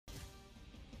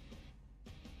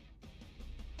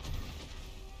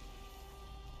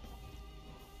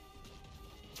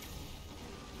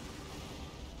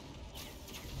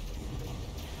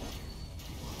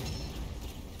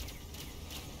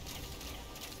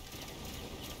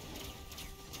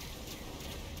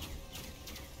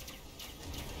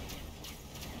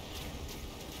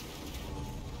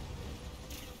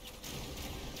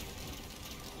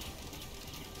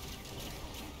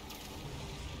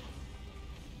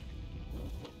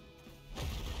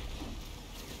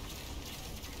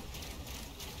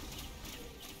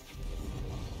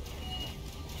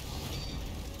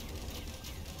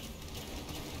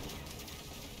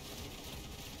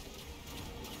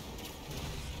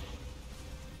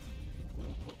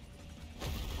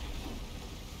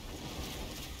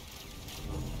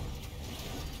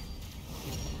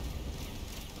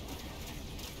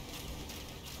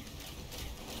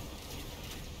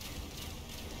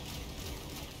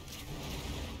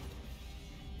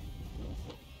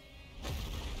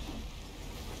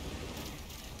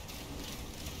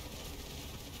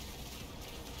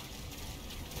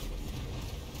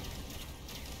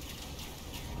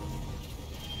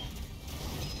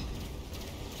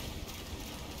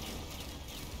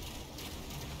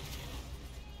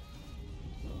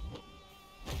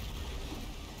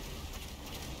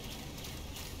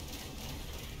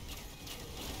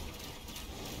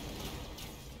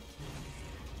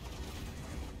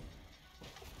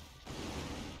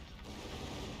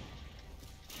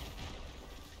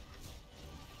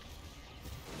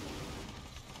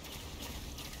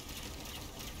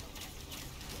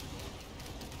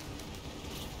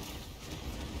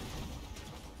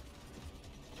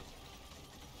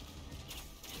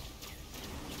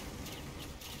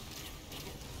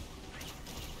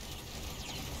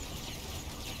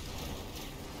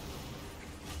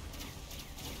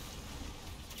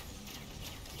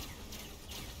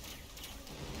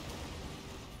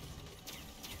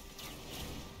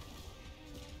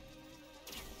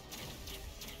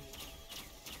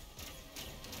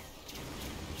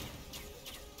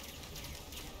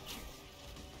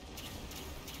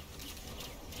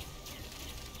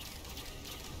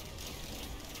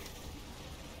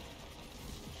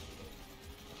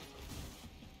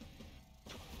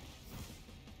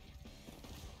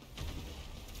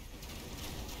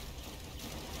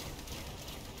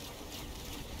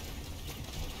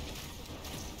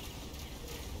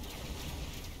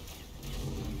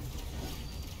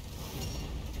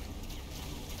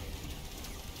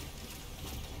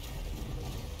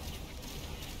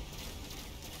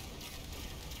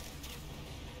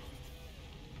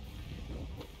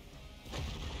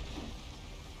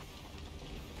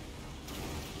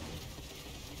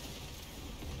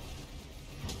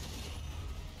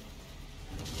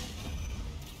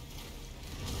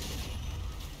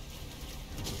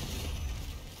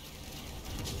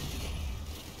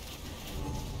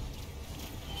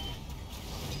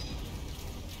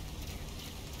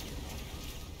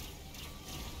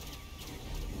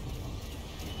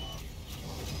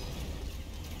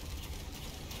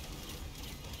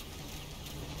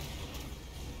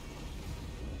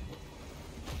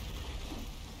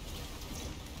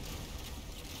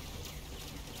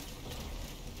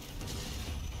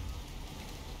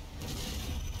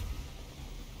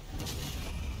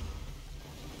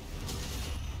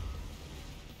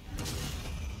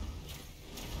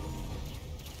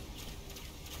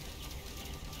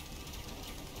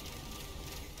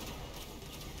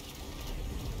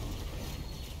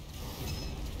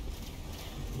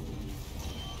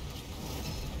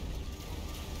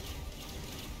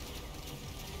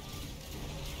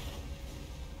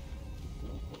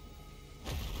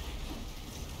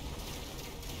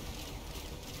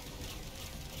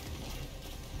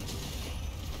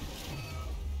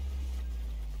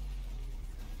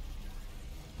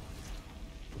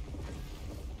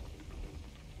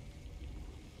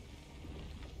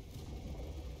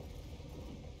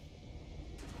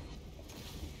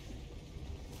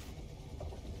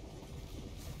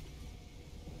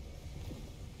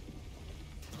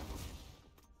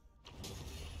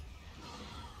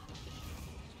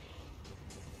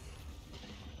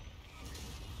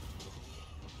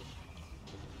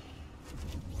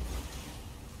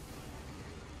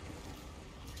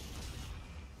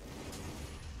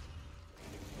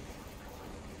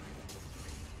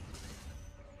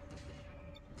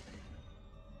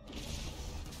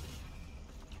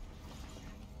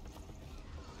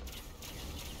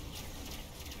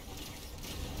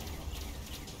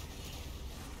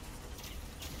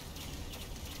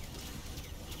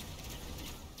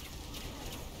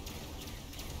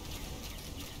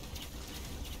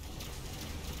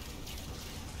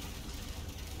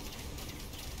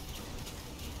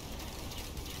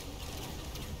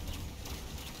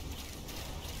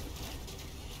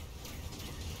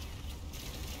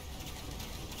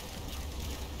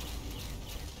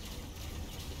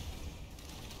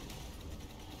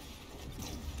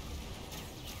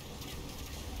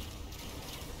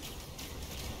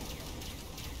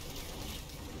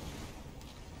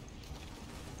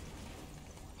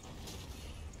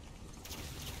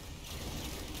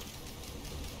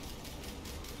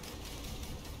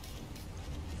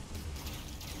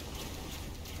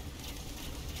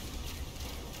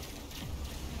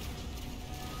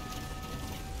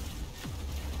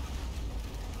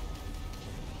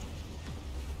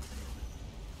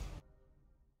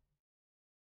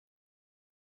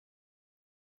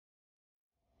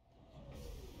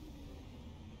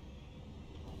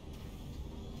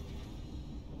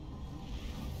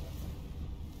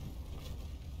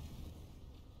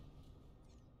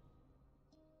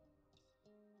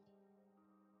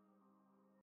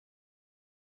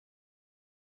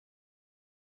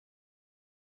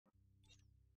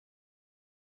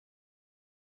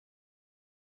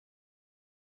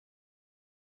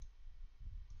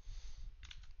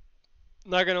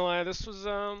Not gonna lie, this was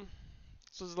a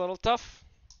little tough.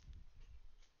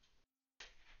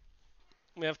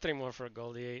 We have three more for a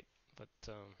Goldie 8,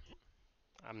 but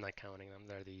I'm not counting them.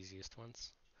 They're the easiest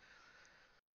ones.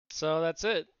 So that's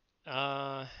it.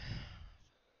 Uh,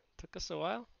 Took us a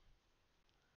while.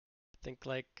 I think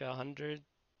like 100,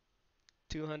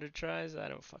 200 tries. I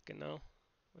don't fucking know.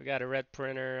 We got a red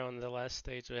printer on the last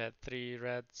stage. We had three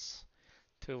reds,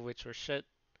 two of which were shit.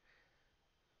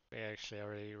 We actually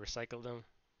already recycled them.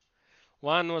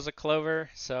 One was a clover,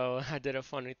 so I did a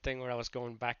funny thing where I was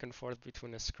going back and forth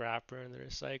between the scrapper and the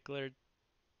recycler,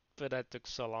 but that took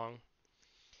so long.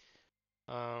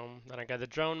 Then I got the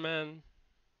drone man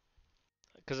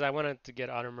because I wanted to get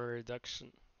armor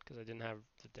reduction because I didn't have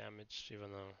the damage,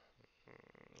 even though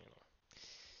you know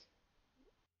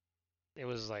it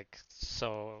was like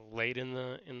so late in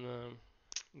the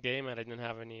game and I didn't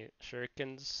have any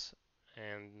shurikens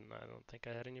and I don't think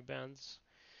I had any bands.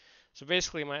 So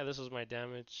basically, my this was my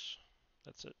damage.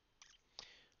 That's it.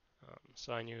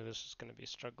 So I knew this was going to be a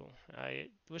struggle. I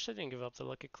wish I didn't give up the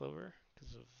Lucky Clover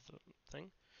because of the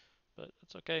thing, but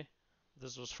it's okay.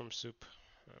 This was from Soup.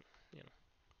 You know,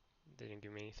 they didn't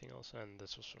give me anything else, and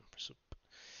this was from Soup.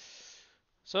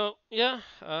 So yeah,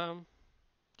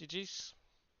 GG's.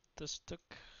 This took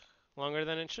longer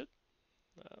than it should,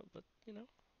 but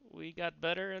we got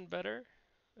better and better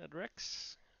at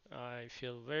Rex. I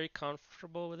feel very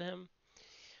comfortable with him.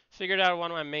 Figured out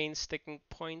one of my main sticking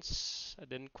points. I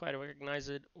didn't quite recognize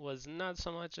it. Was not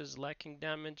so much as lacking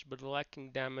damage, but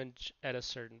lacking damage at a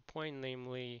certain point,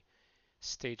 namely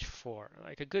stage 4.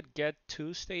 Like I could get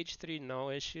to stage 3, no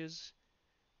issues.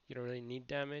 You don't really need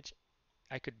damage.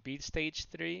 I could beat stage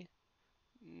 3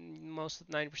 most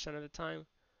 90% of the time,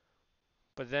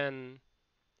 but then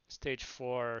stage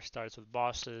 4 starts with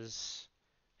bosses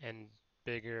and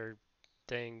bigger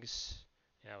things.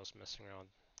 Yeah, I was messing around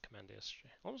with Command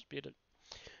yesterday. Almost beat it.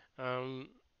 Um,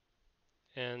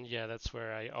 and yeah, that's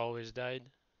where I always died.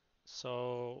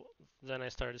 So then I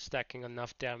started stacking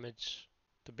enough damage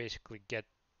to basically get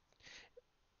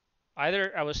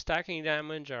either I was stacking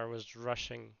damage or I was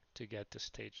rushing to get to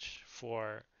stage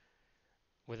 4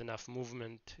 with enough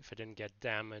movement if I didn't get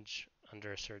damage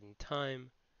under a certain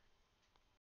time,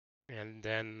 and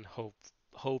then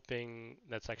hoping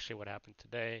that's actually what happened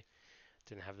today.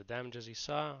 Didn't have the damage as you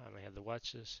saw. I only had the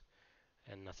watches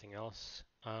and nothing else.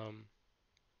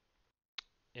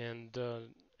 And uh,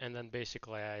 and then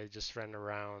basically I just ran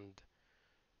around,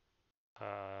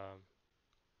 uh,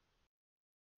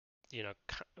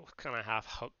 kind of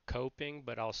half coping,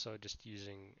 but also just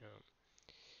using.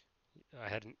 I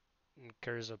had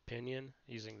Kerr's opinion,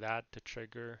 using that to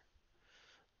trigger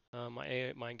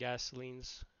my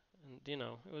gasolines, and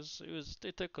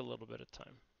it took a little bit of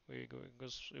time. It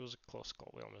was a close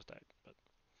call. We almost died, but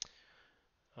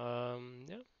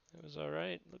yeah, it was all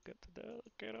right. Look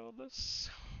at all this.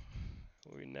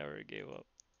 We never gave up.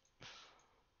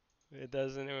 It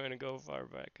doesn't even go far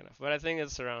back enough, but I think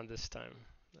it's around this time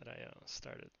that I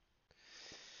started.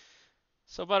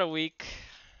 So about a week,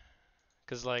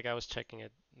 because like I was checking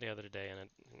it the other day and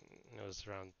it was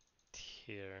around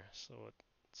here. So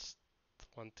it's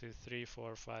 1, 2, 3,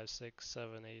 4, 5, 6,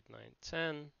 7, 8, 9,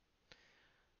 10.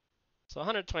 So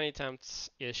 120 attempts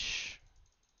ish.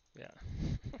 Yeah.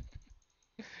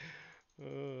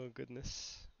 Oh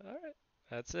goodness. All right.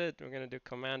 That's it. We're gonna do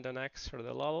Command on X for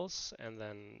the lulls, and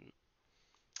then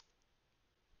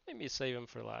maybe save them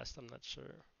for last. I'm not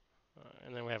sure.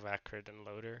 And then we have Accurate and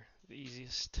Loader, the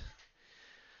easiest.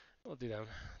 We'll do them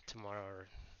tomorrow, or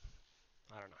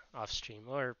I don't know, off stream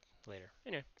or later.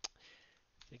 Anyway,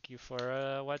 thank you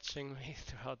for watching me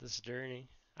throughout this journey.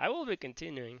 I will be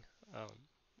continuing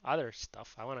other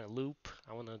stuff. I want to loop.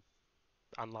 I want to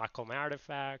unlock all my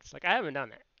artifacts. Like I haven't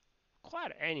done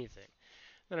quite anything.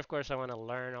 Then of course I want to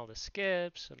learn all the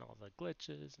skips and all the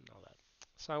glitches and all that.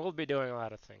 So I will be doing a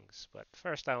lot of things. But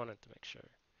first I wanted to make sure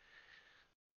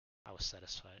I was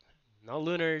satisfied. No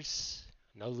lunars,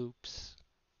 no loops,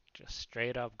 just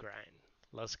straight up grind.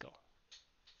 Let's go.